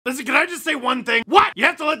Listen, can I just say one thing? What? You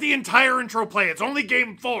have to let the entire intro play. It's only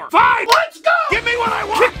game 4. Fine! Let's go! Give me what I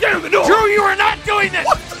want! Kick down the door! Drew, you are not doing this!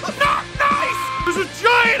 What? Not nice! There's a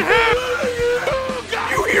giant head!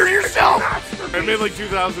 You hear yourself? I made like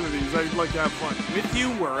 2,000 of these. I'd like to have fun. With you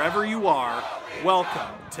wherever you are, welcome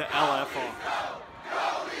to LFR.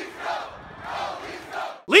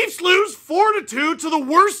 Leafs lose 4-2 to the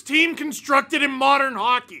worst team constructed in modern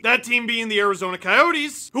hockey. That team being the Arizona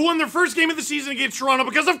Coyotes, who won their first game of the season against Toronto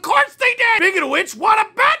because of course they did! Speaking of which, what a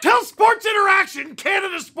bet! Tell Sports Interaction,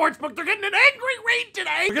 Canada's sportsbook, they're getting an angry read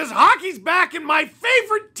today because hockey's back and my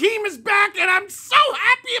favorite team is back and I'm so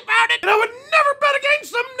happy about it! And I would never bet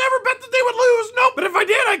against them, never bet that they would lose, nope! But if I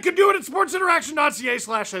did, I could do it at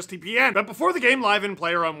sportsinteraction.ca/STPN. Bet before the game, live in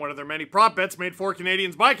play, or on one of their many prop bets made for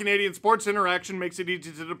Canadians by Canadians. Sports Interaction makes it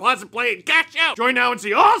easy to deposit, play, and cash out. Join now and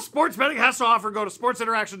see all sports betting has to offer. Go to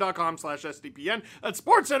sportsinteraction.com/STPN. That's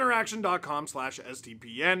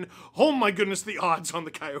sportsinteraction.com/STPN. Oh my goodness, the odds on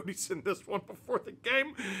the Coyotes in this one before the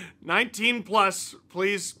game. 19 plus.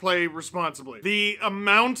 Please play responsibly. The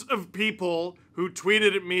amount of people who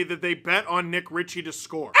tweeted at me that they bet on Nick Ritchie to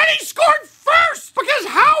score. And he scored first! Because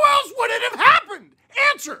how else would it have happened?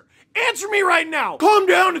 Answer! Answer me right now. Calm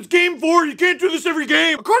down, it's game 4, you can't do this every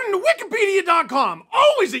game. According to Wikipedia.com,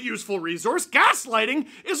 always a useful resource, gaslighting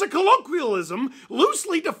is a colloquialism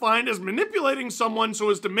loosely defined as manipulating someone so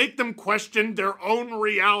as to make them question their own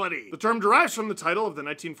reality. The term derives from the title of the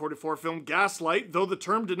 1944 film Gaslight, though the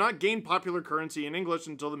term did not gain popular currency in English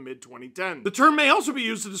until the mid-2010s. The term may also be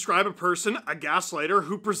used to describe a person, a gaslighter,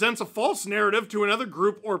 who presents a false narrative to another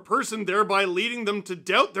group or person, thereby leading them to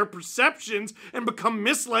doubt their perceptions and become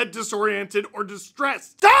misled, disoriented, or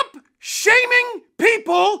distressed. Stop shaming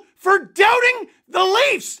people for doubting the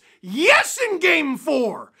Leafs. Yes, in game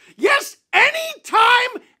 4. Yes,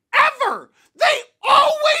 anytime ever. They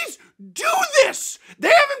always do this.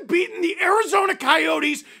 They haven't beaten the Arizona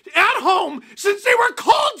Coyotes at home since they were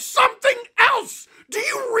called something else. Do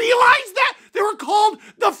you realize that? They were called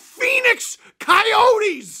the Phoenix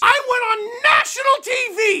Coyotes. I went on national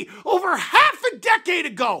TV over half a decade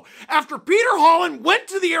ago after Peter Holland went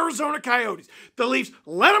to the Arizona Coyotes. The Leafs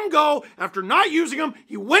let him go. After not using him,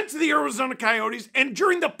 he went to the Arizona Coyotes, and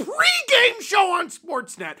during the pre-game show on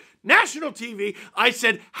Sportsnet, national TV, I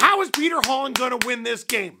said, how is Peter Holland going to win this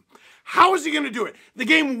game? How is he going to do it? The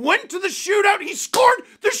game went to the shootout. He scored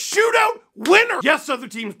the shootout winner. Yes, other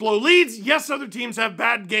teams blow leads. Yes, other teams have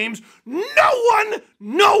bad games. No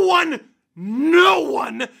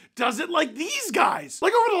one does it like these guys.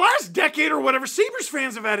 Like over the last decade or whatever, Sabres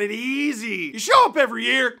fans have had it easy. You show up every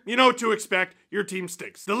year, you know what to expect. Your team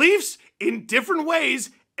stinks. The Leafs, in different ways,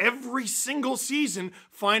 every single season,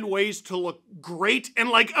 find ways to look great and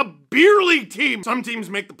like a beer league team. Some teams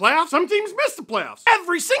make the playoffs, some teams miss the playoffs.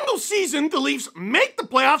 Every single season, the Leafs make the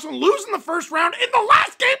playoffs and lose in the first round in the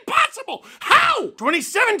last game possible. How?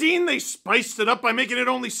 2017, they spiced it up by making it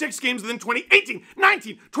only 6 games, and then 2018,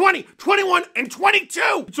 19, 20, 21, and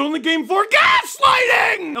 22. It's only game 4.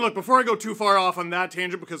 Gaslighting! Now look, before I go too far off on that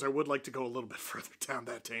tangent, because I would like to go a little bit further down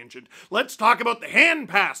that tangent, let's talk about the hand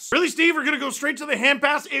pass. Really, Steve, we're gonna go straight to the hand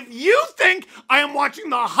pass? If you think I am watching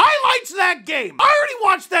the highlights of that game, I already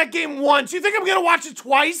watched that game once. You think I'm gonna watch it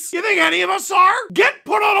twice? You think any of us are? Get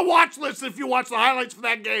put on a watch list if you watch the highlights for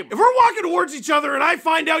that game. If we're walking towards each other and I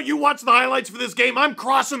find out you watch the highlights for this game, I'm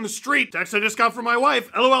crossing the street. Text I just got from my wife.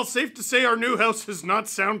 LOL, safe to say our new house is not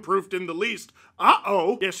soundproofed in the least.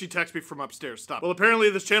 Uh-oh. Yes, she texted me from upstairs. Stop. Well, apparently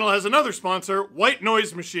this channel has another sponsor, White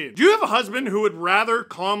Noise Machine. Do you have a husband who would rather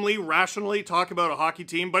calmly, rationally talk about a hockey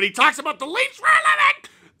team, but he talks about the Leafs for a living?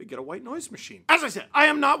 They get a white noise machine. As I said, I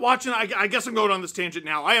am not watching, I guess I'm going on this tangent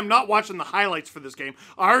now. I am not watching the highlights for this game.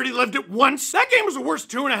 I already lived it once. That game was the worst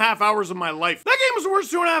 2.5 hours of my life. That game was the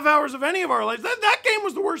worst 2.5 hours of any of our lives. That game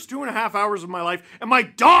was the worst 2.5 hours of my life. And my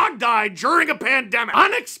dog died during a pandemic.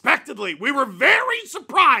 Unexpectedly. We were very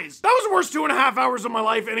surprised. That was the worst 2.5 hours of my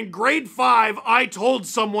life. And in grade 5, I told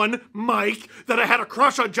someone, Mike, that I had a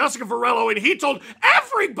crush on Jessica Varello, and he told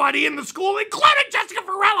everybody in the school, including Jessica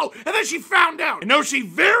Varello. And then she found out. And no, she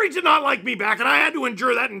very did not like me back, and I had to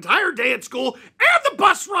endure that entire day at school and the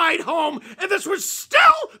bus ride home, and this was still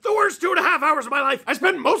the worst 2.5 hours of my life. I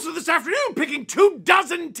spent most of this afternoon picking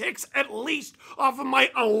 24 ticks at least off of my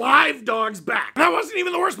alive dog's back. And that wasn't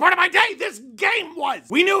even the worst part of my day. This game was.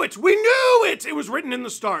 We knew it. We knew it. It was written in the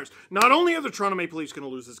stars. Not only are the Toronto Maple Leafs going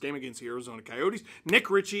to lose this game against the Arizona Coyotes, Nick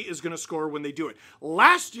Ritchie is going to score when they do it.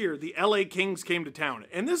 Last year, the LA Kings came to town,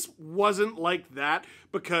 and this wasn't like that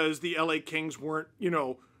because the LA Kings weren't,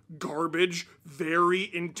 garbage,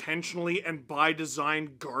 very intentionally and by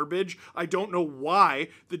design garbage. I don't know why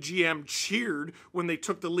the GM cheered when they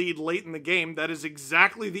took the lead late in the game. That is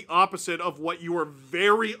exactly the opposite of what you are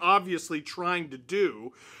very obviously trying to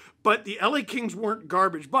do. But the LA Kings weren't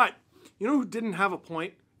garbage. But you know who didn't have a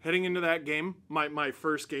point heading into that game? My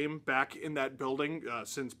first game back in that building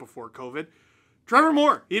since before COVID. Trevor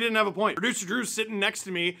Moore, he didn't have a point. Producer Drew's sitting next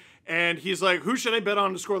to me, and he's like, who should I bet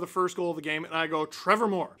on to score the first goal of the game? And I go, Trevor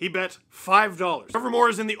Moore. He bet $5. Trevor Moore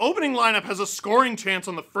is in the opening lineup, has a scoring chance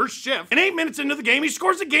on the first shift. And 8 minutes into the game, he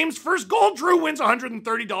scores the game's first goal. Drew wins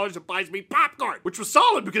 $130 and buys me popcorn, which was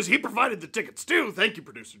solid because he provided the tickets too. Thank you,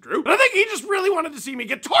 Producer Drew. But I think he just really wanted to see me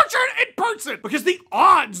get tortured in person because the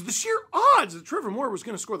odds, the sheer odds that Trevor Moore was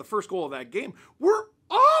going to score the first goal of that game were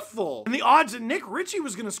awful. And the odds that Nick Ritchie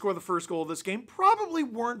was going to score the first goal of this game probably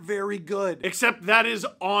weren't very good. Except that is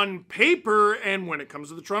on paper, and when it comes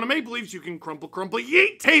to the Toronto Maple Leafs, you can crumple,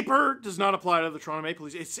 yeet. Paper does not apply to the Toronto Maple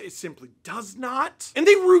Leafs. It simply does not. And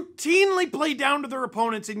they routinely play down to their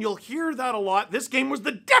opponents, and you'll hear that a lot. This game was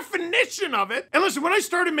the definition of it. And listen, when I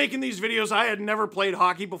started making these videos, I had never played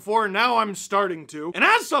hockey before, and now I'm starting to. And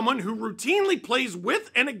as someone who routinely plays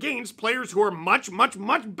with and against players who are much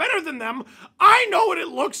better than them, I know what it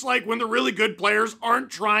looks like when the really good players aren't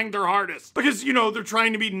trying their hardest. Because, you know, they're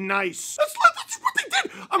trying to be nice. That's what they did.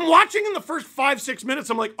 I'm watching in the first 5-6 minutes,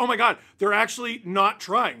 I'm like, oh my God, they're actually not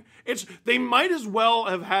trying. They might as well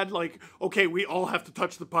have had like, okay, we all have to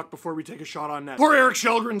touch the puck before we take a shot on net. Poor Eric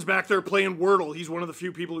Sheldren's back there playing Wordle. He's one of the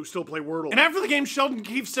few people who still play Wordle. And after the game, Sheldon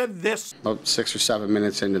Keefe said this. About 6 or 7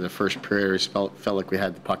 minutes into the first period, we felt like we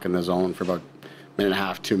had the puck in the zone for about a minute and a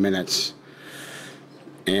half, 2 minutes.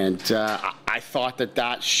 And I thought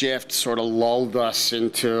that shift sort of lulled us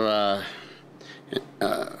into,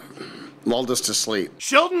 lulled us to sleep.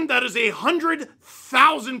 Sheldon, that is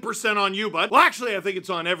 100,000% on you, bud. Well, actually, I think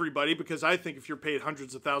it's on everybody, because I think if you're paid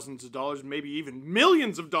hundreds of thousands of dollars, maybe even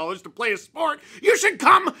millions of dollars to play a sport, you should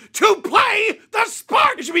come to play the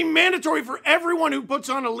sport. It should be mandatory for everyone who puts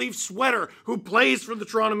on a Leafs sweater, who plays for the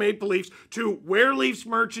Toronto Maple Leafs, to wear Leafs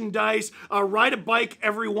merchandise, ride a bike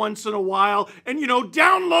every once in a while, and, you know,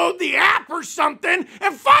 download the app or something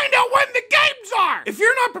and find out when the games are. If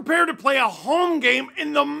you're not prepared to play a home game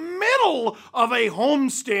in the middle of a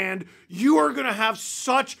homestand, you are going to have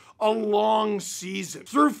such a long season.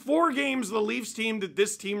 Through 4 games, the Leafs team that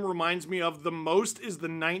this team reminds me of the most is the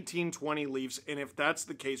 1920 Leafs, and if that's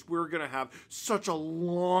the case, we're gonna have such a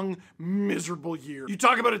long, miserable year. You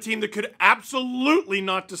talk about a team that could absolutely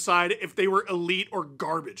not decide if they were elite or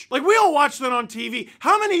garbage. Like, we all watch that on TV.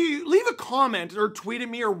 How many, leave a comment or tweet at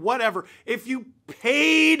me or whatever if you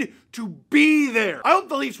paid to be there. I hope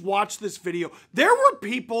the Leafs watch this video. There were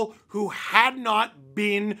people who had not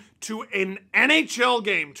been to an NHL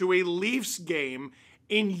game, to a Leafs game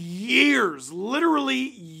in years, literally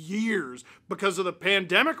years, because of the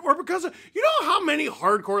pandemic or because of, you know how many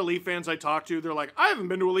hardcore Leaf fans I talk to, they're like, I haven't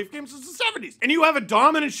been to a Leaf game since the 70s. And you have a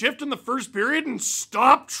dominant shift in the first period and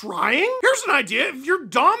stop trying? Here's an idea. If you're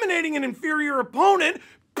dominating an inferior opponent,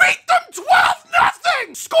 beat them 12-0!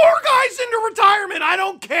 Score guys into retirement, I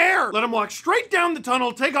don't care! Let them walk straight down the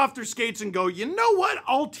tunnel, take off their skates, and go, you know what?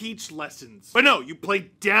 I'll teach lessons. But no, you play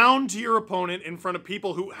down to your opponent in front of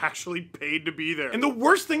people who actually paid to be there. And the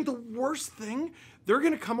worst thing, they're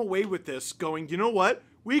gonna come away with this going, you know what?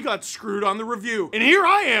 We got screwed on the review. And here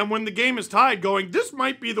I am when the game is tied going, this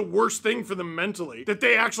might be the worst thing for them mentally, that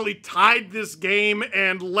they actually tied this game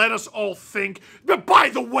and let us all think. But by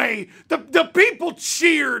the way, the people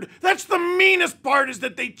cheered. That's the meanest part, is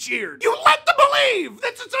that they cheered. You let them believe.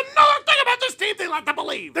 That's another thing about this team. They let them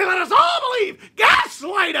believe. They let us all believe.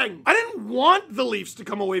 Gaslighting. I didn't want the Leafs to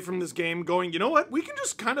come away from this game going, you know what? We can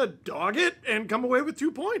just kind of dog it and come away with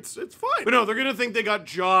 2 points. It's fine. But no, they're gonna think they got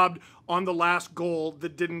jobbed on the last goal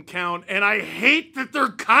that didn't count, and I hate that they're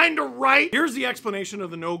kind of right. Here's the explanation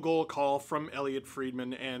of the no-goal call from Elliotte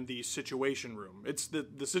Friedman and the Situation Room. It's the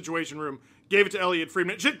Situation Room gave it to Elliotte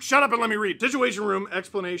Friedman. Shut up and let me read. Situation Room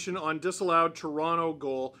explanation on disallowed Toronto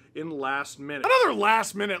goal in last minute. Another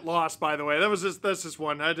last-minute loss, by the way. That's just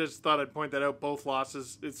one. I just thought I'd point that out. Both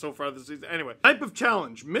losses so far this season. Anyway, type of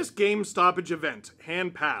challenge: missed game stoppage event,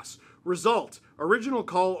 hand pass. Result: original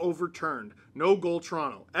call overturned. No goal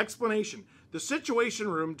Toronto. Explanation: the Situation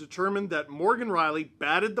Room determined that Morgan Rielly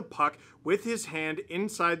batted the puck with his hand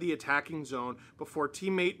inside the attacking zone before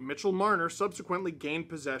teammate Mitchell Marner subsequently gained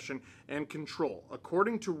possession and control.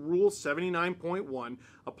 According to Rule 79.1,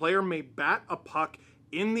 a player may bat a puck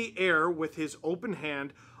in the air with his open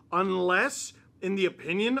hand unless, in the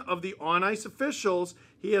opinion of the on-ice officials,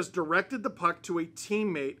 he has directed the puck to a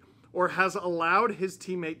teammate or has allowed his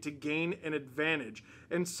teammate to gain an advantage,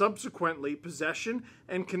 and subsequently possession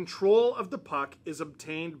and control of the puck is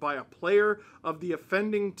obtained by a player of the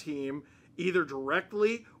offending team, either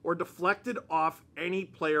directly or deflected off any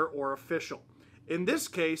player or official. In this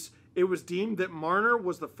case, it was deemed that Marner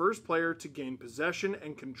was the first player to gain possession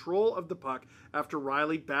and control of the puck after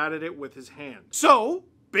Riley batted it with his hand. So,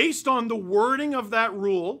 based on the wording of that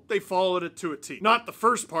rule, they followed it to a T. Not the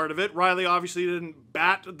first part of it. Riley obviously didn't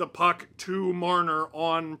bat the puck to Marner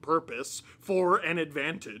on purpose for an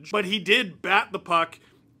advantage, but he did bat the puck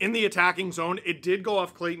in the attacking zone. It did go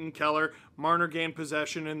off Clayton Keller. Marner gained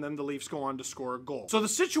possession, and then the Leafs go on to score a goal. So the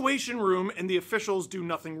Situation Room and the officials do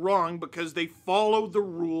nothing wrong because they follow the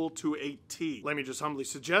rule to a T. Let me just humbly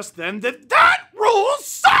suggest then that rule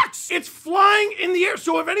sucks! It's flying in the air.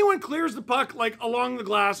 So if anyone clears the puck like along the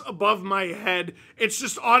glass above my head, it's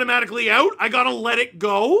just automatically out. I gotta let it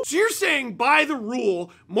go. So you're saying by the rule,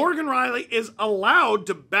 Morgan Riley is allowed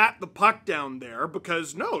to bat the puck down there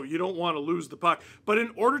because no, you don't want to lose the puck. But in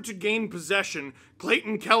order to gain possession,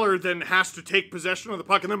 Clayton Keller then has to take possession of the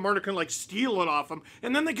puck, and then Marner can like steal it off him,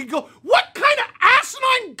 and then they can go, what kind of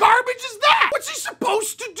asinine garbage is that? What's he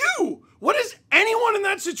supposed to do? What is anyone in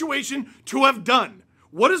that situation to have done?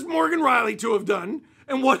 What is Morgan Riley to have done?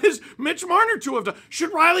 And what is Mitch Marner to have done?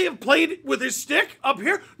 Should Riley have played with his stick up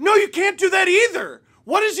here? No, you can't do that either.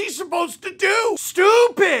 What is he supposed to do?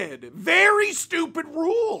 Stupid! Very stupid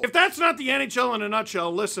rule. If that's not the NHL in a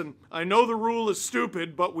nutshell, listen, I know the rule is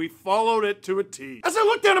stupid, but we followed it to a T. As I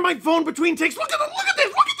look down at my phone between takes, look at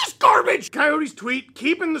this garbage! Coyotes tweet,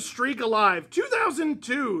 keeping the streak alive.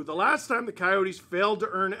 2002, the last time the Coyotes failed to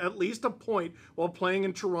earn at least a point while playing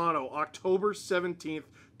in Toronto, October 17th,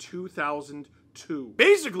 2002.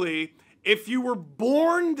 Basically, if you were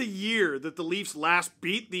born the year that the Leafs last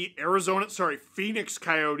beat the Phoenix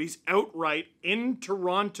Coyotes outright in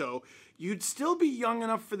Toronto, you'd still be young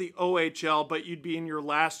enough for the OHL, but you'd be in your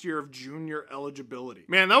last year of junior eligibility.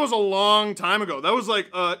 Man, that was a long time ago. That was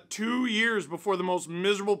like 2 years before the most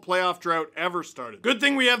miserable playoff drought ever started. Good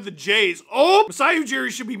thing we have the Jays. Oh, Masai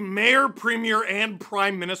Ujiri should be mayor, premier, and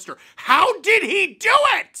prime minister. How did he do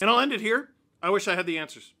it? And I'll end it here. I wish I had the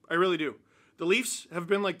answers. I really do. The Leafs have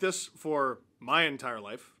been like this for my entire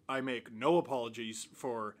life. I make no apologies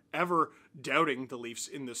for ever doubting the Leafs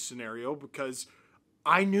in this scenario because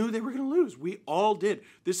I knew they were going to lose. We all did.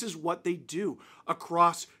 This is what they do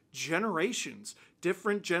across generations.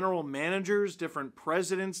 Different general managers, different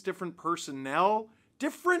presidents, different personnel,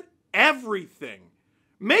 different everything.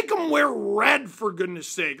 Make them wear red, for goodness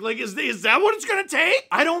sake. Like, is that what it's going to take?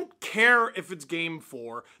 I don't care if it's game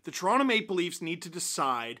 4. The Toronto Maple Leafs need to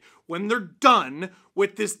decide when they're done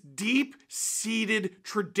with this deep-seated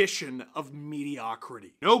tradition of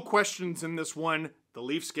mediocrity. No questions in this one. The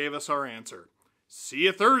Leafs gave us our answer. See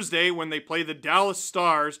you Thursday when they play the Dallas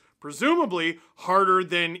Stars, presumably harder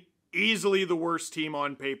than easily the worst team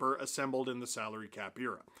on paper assembled in the salary cap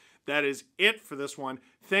era. That is it for this one.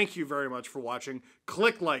 Thank you very much for watching.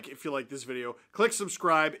 Click like if you like this video. Click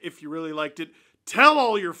subscribe if you really liked it. Tell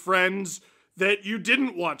all your friends that you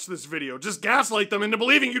didn't watch this video. Just gaslight them into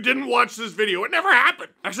believing you didn't watch this video. It never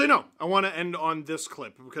happened. Actually, no. I want to end on this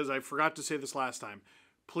clip because I forgot to say this last time.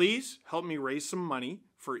 Please help me raise some money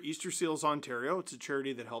for Easter Seals Ontario. It's a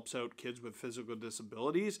charity that helps out kids with physical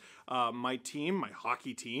disabilities. My team, my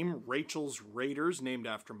hockey team, Rachel's Raiders, named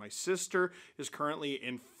after my sister, is currently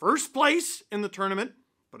in first place in the tournament,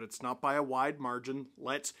 but it's not by a wide margin.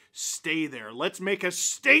 Let's stay there. Let's make a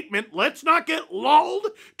statement. Let's not get lulled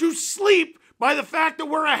to sleep by the fact that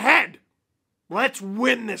we're ahead. Let's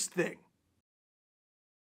win this thing.